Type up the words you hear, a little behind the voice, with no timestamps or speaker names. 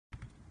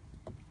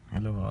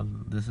Hello all,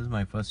 this is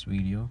my first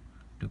video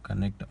to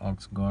connect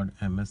OxGuard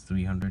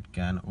MS300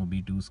 CAN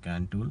OB2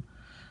 scan tool.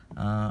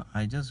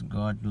 I just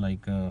got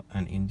like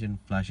an engine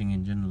flashing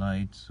engine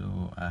light,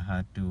 so I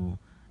had to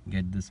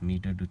get this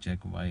meter to check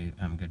why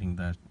I'm getting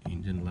that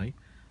engine light.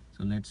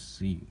 So let's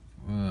see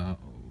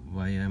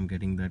why I'm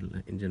getting that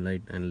engine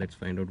light, and let's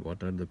find out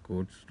what are the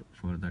codes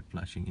for that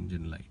flashing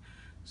engine light.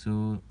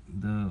 So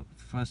the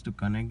first, to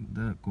connect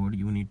the code,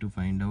 you need to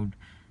find out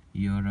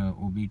your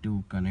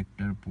OB2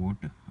 connector port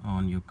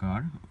on your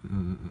car,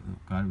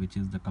 which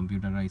is the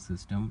computerized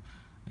system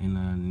in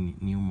a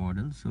new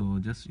model. So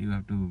just you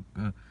have to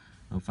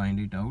find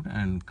it out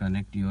and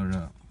connect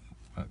your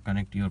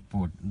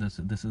port. This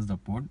is the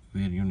port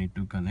where you need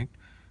to connect.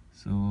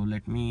 So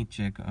let me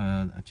check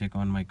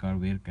on my car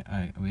where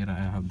I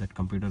have that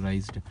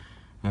computerized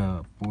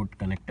port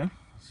connector.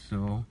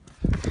 So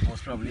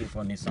most probably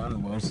for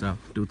Nissan Versa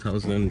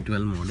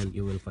 2012 model,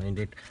 you will find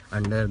it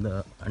under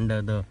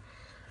the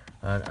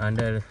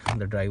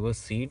driver's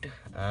seat,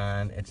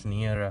 and it's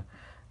near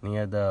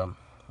the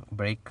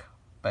brake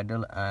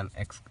pedal and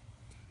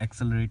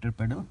accelerator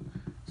pedal.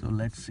 So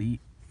let's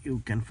see,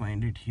 you can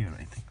find it here,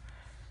 I think.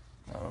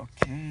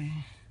 Okay,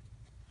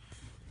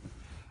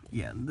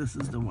 yeah, this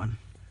is the one.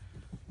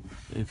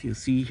 If you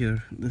see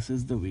here, this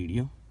is the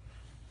video.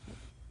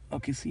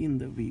 Okay, see in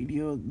the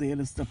video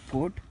there is the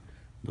port,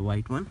 the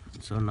white one.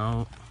 So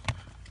now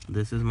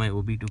this is my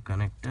OB2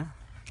 connector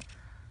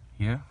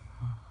here.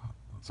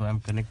 So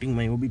I'm connecting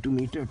my OB2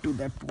 meter to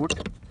that port,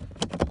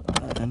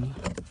 and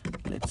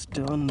let's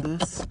turn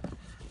this,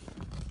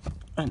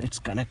 and it's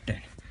connected.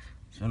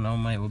 So now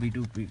my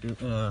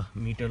OB2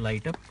 meter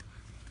light up.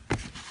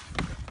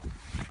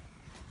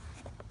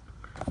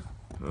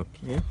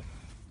 Okay,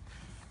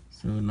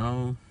 so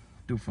now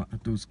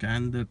to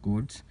scan the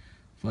codes,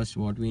 first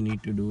what we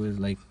need to do is,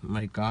 like,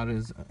 my car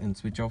is in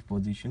switch off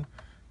position.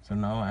 So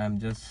now I'm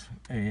just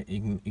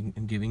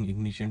giving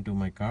ignition to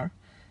my car.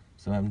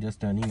 So I'm just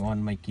turning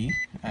on my key,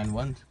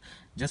 and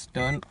just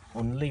turn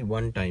only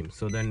one time.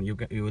 So then you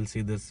will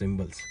see the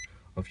symbols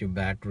of your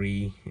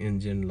battery,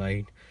 engine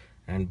light,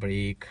 and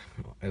brake,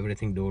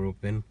 everything, door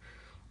open,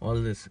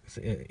 all this,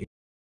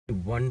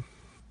 one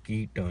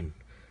key turn.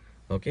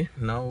 Okay,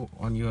 now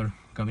on your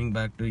coming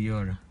back to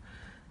your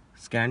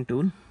scan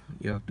tool,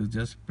 you have to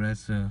just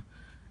press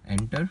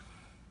enter.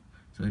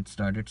 So it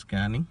started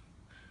scanning,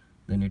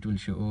 then it will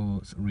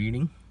show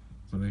reading.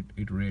 So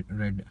it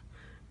read.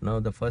 Now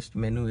the first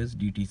menu is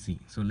DTC.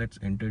 So let's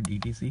enter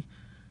DTC.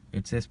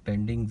 It says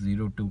pending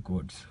 02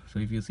 codes. So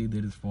if you see,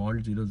 there is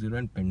fault 00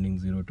 and pending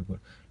 02 code.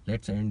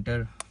 Let's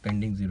enter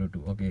pending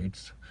 02. Okay,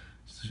 it's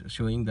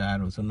showing the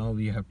arrow. So now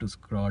we have to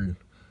scroll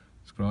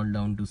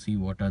down to see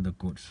what are the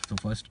codes. So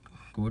first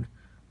code,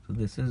 so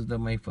this is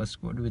my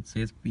first code, which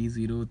says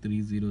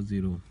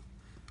P0300.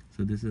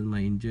 So this is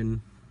my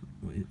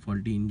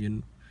faulty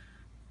engine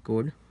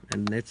code.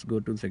 And let's go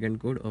to the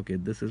second code. Okay,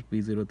 this is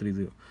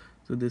P030.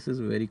 So this is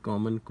very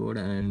common code,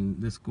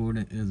 and this code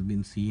has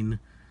been seen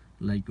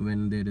like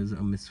when there is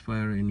a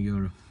misfire in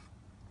your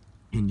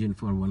engine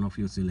for one of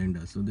your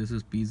cylinders. So this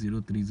is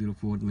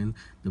P0304, means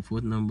the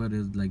fourth number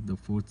is like the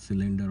fourth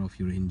cylinder of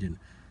your engine.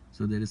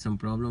 So there is some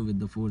problem with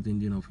the fourth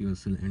engine of your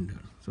cylinder.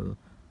 So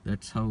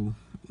that's how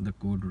the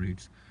code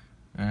reads,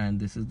 and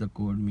this is the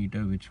code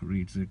meter which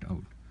reads it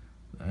out.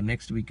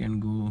 Next we can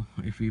go,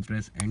 if we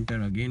press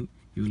enter again,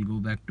 you will go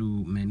back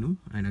to menu,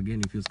 and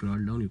again if you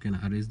scroll down, you can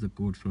erase the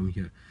code from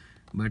here.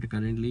 But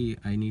currently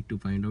I need to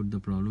find out the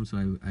problem, so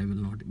I will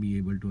not be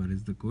able to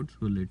erase the code.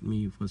 So let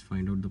me first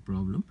find out the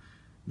problem,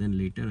 then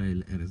later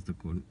I'll erase the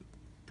code.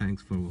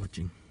 Thanks for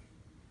watching.